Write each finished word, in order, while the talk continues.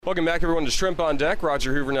Welcome back, everyone, to Shrimp on Deck.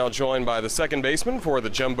 Roger Hoover now joined by the second baseman for the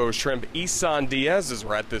Jumbo Shrimp, Isan Diaz, as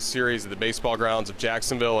we're at this series at the baseball grounds of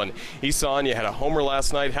Jacksonville. And Isan, you had a homer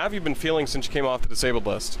last night. How have you been feeling since you came off the disabled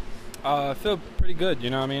list? I feel pretty good, you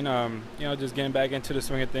know what I mean? Just getting back into the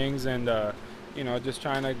swing of things and, just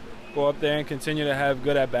trying to go up there and continue to have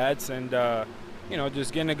good at-bats and,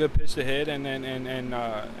 just getting a good pitch to hit and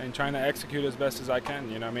trying to execute as best as I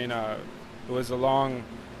can, you know what I mean? It was a long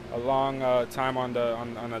time on the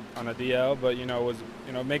DL, but it was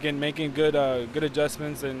making good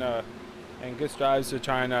adjustments and good strides to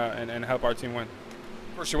try and help our team win.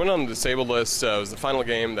 Of course, you went on the disabled list. It was the final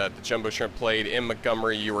game that the Jumbo Shrimp played in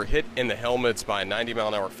Montgomery. You were hit in the helmets by a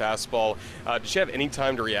 90-mile-an-hour fastball. Did you have any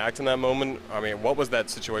time to react in that moment? I mean, what was that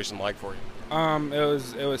situation like for you?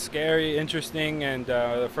 It was scary, interesting, and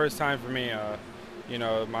the first time for me.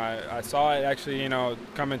 I saw it actually,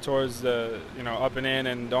 coming towards the, up and in,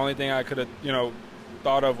 and the only thing I could have,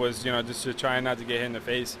 thought of was, just to try not to get hit in the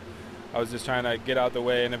face. I was just trying to get out the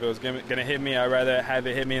way, and if it was going to hit me, I'd rather have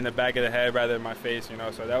it hit me in the back of the head rather than my face,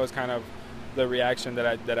 So that was kind of the reaction that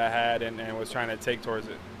I had and was trying to take towards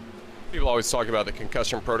it. People always talk about the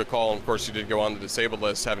concussion protocol, and of course you did go on the disabled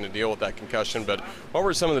list having to deal with that concussion, but what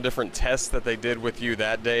were some of the different tests that they did with you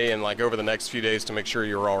that day and over the next few days to make sure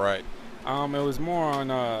you were all right? It was more on,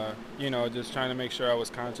 just trying to make sure I was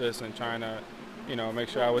conscious and trying to, make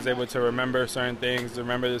sure I was able to remember certain things,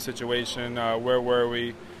 remember the situation, where were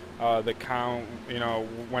we, the count,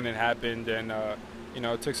 when it happened, and,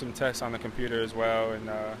 took some tests on the computer as well, and,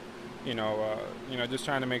 just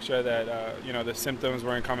trying to make sure that, the symptoms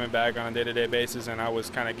weren't coming back on a day-to-day basis, and I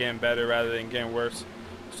was kind of getting better rather than getting worse.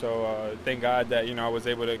 So thank God that, I was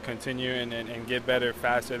able to continue and get better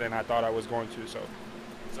faster than I thought I was going to. So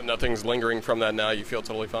nothing's lingering from that now? You feel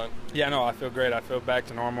totally fine? Yeah, no, I feel great. I feel back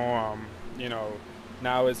to normal.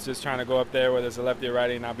 Now it's just trying to go up there, whether it's a lefty or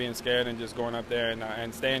righty, not being scared and just going up there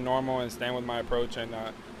and staying normal and staying with my approach and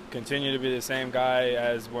continue to be the same guy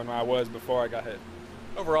as when I was before I got hit.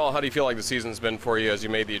 Overall, how do you feel like the season's been for you as you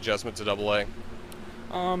made the adjustment to AA?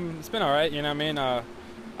 It's been all right,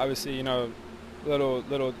 Obviously,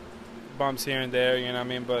 little bumps here and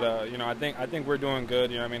there, But, I think we're doing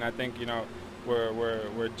good, I think,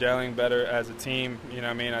 we're gelling better as a team,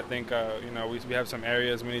 I think, we have some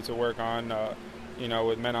areas we need to work on,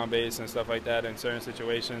 with men on base and stuff like that in certain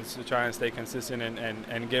situations to try and stay consistent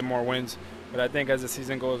and get more wins. But I think as the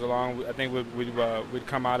season goes along, I think we'd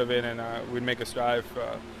come out of it and we'd make a strive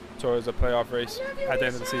towards a playoff race at the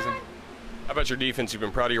end of the season. How about your defense? You've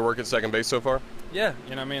been proud of your work at second base so far? Yeah,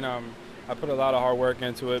 I put a lot of hard work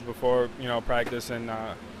into it before, practice and,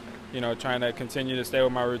 trying to continue to stay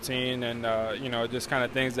with my routine and, just kind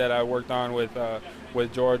of things that I worked on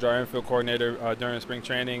with George, our infield coordinator, during spring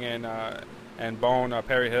training, and Bone,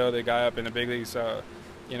 Perry Hill, the guy up in the big leagues,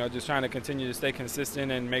 just trying to continue to stay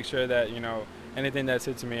consistent and make sure that, anything that's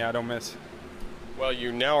hit to me, I don't miss. Well,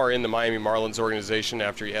 you now are in the Miami Marlins organization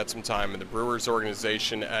after you had some time in the Brewers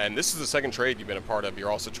organization, and this is the second trade you've been a part of.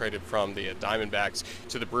 You're also traded from the Diamondbacks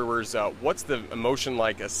to the Brewers. What's the emotion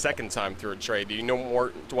like a second time through a trade? Do you know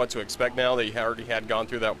more what to expect now that you already had gone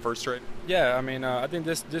through that first trade? Yeah, I think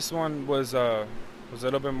this one was a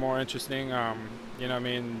little bit more interesting,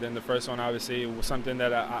 than the first one. Obviously, it was something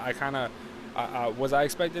that I kind of was I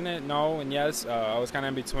expecting it? No and yes. I was kind of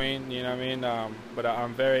in between, but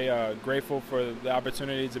I'm very grateful for the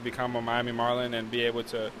opportunity to become a Miami Marlin and be able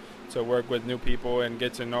to work with new people and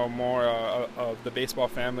get to know more of the baseball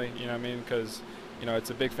family, because, it's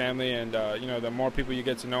a big family and, the more people you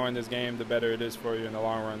get to know in this game, the better it is for you in the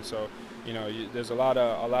long run. So, there's a lot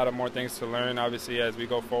of more things to learn, obviously, as we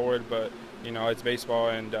go forward, but, it's baseball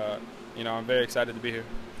and, I'm very excited to be here.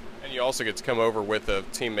 And you also get to come over with a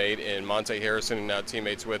teammate in Monte Harrison and now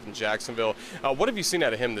teammates with in Jacksonville. What have you seen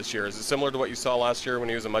out of him this year? Is it similar to what you saw last year when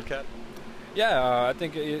he was a Mudcat? Yeah, I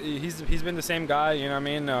think he's been the same guy,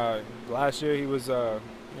 Last year he was,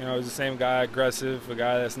 he was the same guy, aggressive, a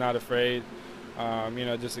guy that's not afraid,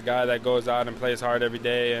 just a guy that goes out and plays hard every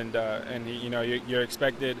day and he, you're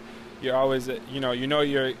expected. You're always,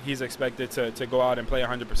 he's expected to go out and play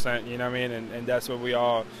 100%, and that's what we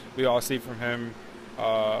all see from him.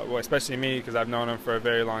 Well, especially me, because I've known him for a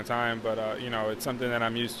very long time, but, it's something that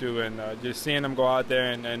I'm used to, and just seeing him go out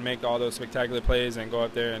there and make all those spectacular plays and go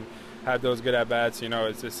out there and have those good at-bats,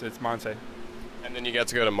 it's Monte. And then you got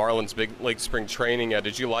to go to Marlins Big League Spring Training.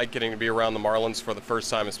 Did you like getting to be around the Marlins for the first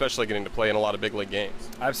time, especially getting to play in a lot of big league games?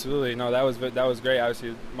 Absolutely. No, that was great.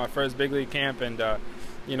 Obviously, my first big league camp, and, I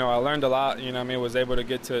learned a lot, was able to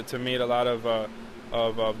get to meet a lot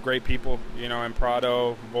of great people, in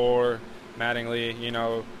Prado, Bohr, Mattingly, you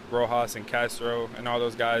know, Rojas and Castro and all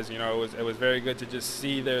those guys. You know, it was very good to just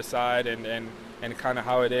see their side and kind of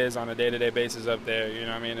how it is on a day-to-day basis up there. You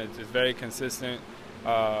know what I mean? It's very consistent,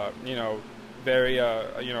 you know, very,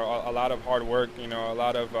 you know, a lot of hard work, you know, a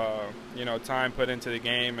lot of, you know, time put into the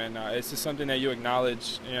game. And it's just something that you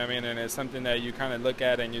acknowledge, you know what I mean? And it's something that you kind of look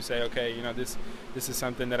at and you say, okay, you know, this is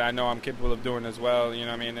something that I know I'm capable of doing as well, you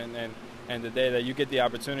know what I mean? And the day that you get the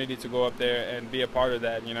opportunity to go up there and be a part of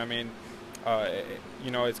that, you know what I mean?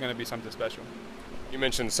 You know, it's going to be something special. You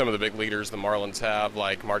mentioned some of the big leaders the Marlins have,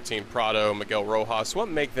 like Martin Prado, Miguel Rojas. What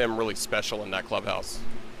make them really special in that clubhouse?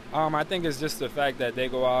 I think it's just the fact that they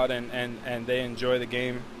go out and they enjoy the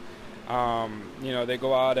game. You know, they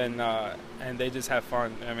go out and they just have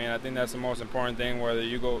fun. I mean, I think that's the most important thing. Whether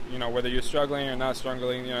you go, you know, whether you're struggling or not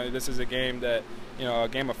struggling, you know, this is a game that, you know, a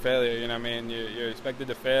game of failure. You know what I mean? You're expected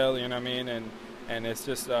to fail. You know what I mean? And it's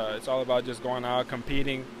just it's all about just going out,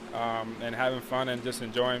 competing, and having fun and just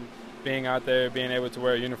enjoying being out there, being able to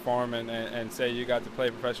wear a uniform and say you got to play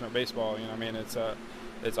professional baseball. You know what I mean?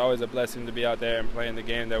 It's always a blessing to be out there and playing the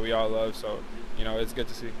game that we all love. So, you know, it's good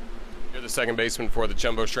to see. You're the second baseman for the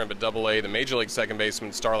Jumbo Shrimp at AA. The Major League second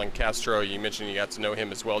baseman, Starlin Castro, you mentioned you got to know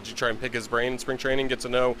him as well. Did you try and pick his brain in spring training, get to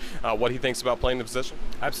know what he thinks about playing the position?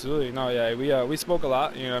 Absolutely. No, yeah, we spoke a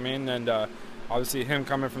lot, you know what I mean? And obviously him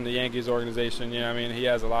coming from the Yankees organization, you know what I mean? He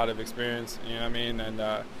has a lot of experience, you know what I mean?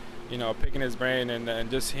 And, you know, picking his brain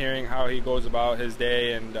and just hearing how he goes about his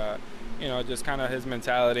day and, you know, just kind of his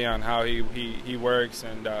mentality on how he works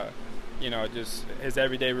and, you know, just his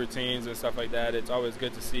everyday routines and stuff like that. It's always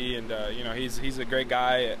good to see. And, you know, he's a great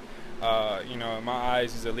guy. You know, in my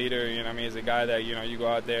eyes, he's a leader. You know what I mean? He's a guy that, you know, you go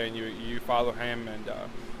out there and you follow him. And,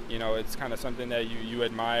 you know, it's kind of something that you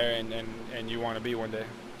admire and you want to be one day.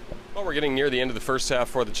 Well, we're getting near the end of the first half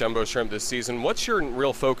for the Jumbo Shrimp this season. What's your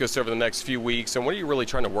real focus over the next few weeks, and what are you really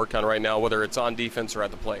trying to work on right now, whether it's on defense or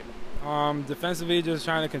at the plate? Defensively, just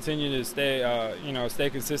trying to continue to stay, you know, stay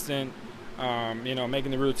consistent. You know,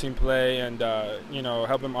 making the routine play and you know,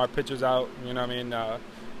 helping our pitchers out. You know what I mean?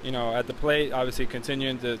 You know, at the plate, obviously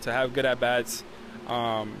continuing to have good at bats.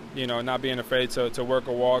 You know, not being afraid to work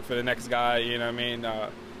a walk for the next guy. You know what I mean?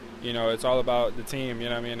 You know, it's all about the team, you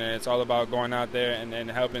know what I mean? And it's all about going out there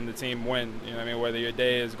and helping the team win, you know what I mean? Whether your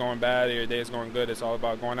day is going bad or your day is going good, it's all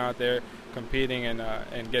about going out there, competing,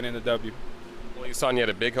 and getting the W. Well, Isan, you had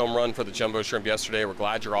a big home run for the Jumbo Shrimp yesterday. We're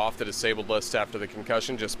glad you're off the disabled list after the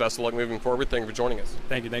concussion. Just best of luck moving forward. Thank you for joining us.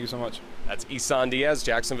 Thank you so much. That's Isan Diaz,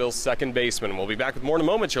 Jacksonville's second baseman. We'll be back with more in a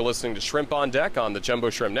moment. You're listening to Shrimp on Deck on the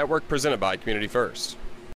Jumbo Shrimp Network, presented by Community First.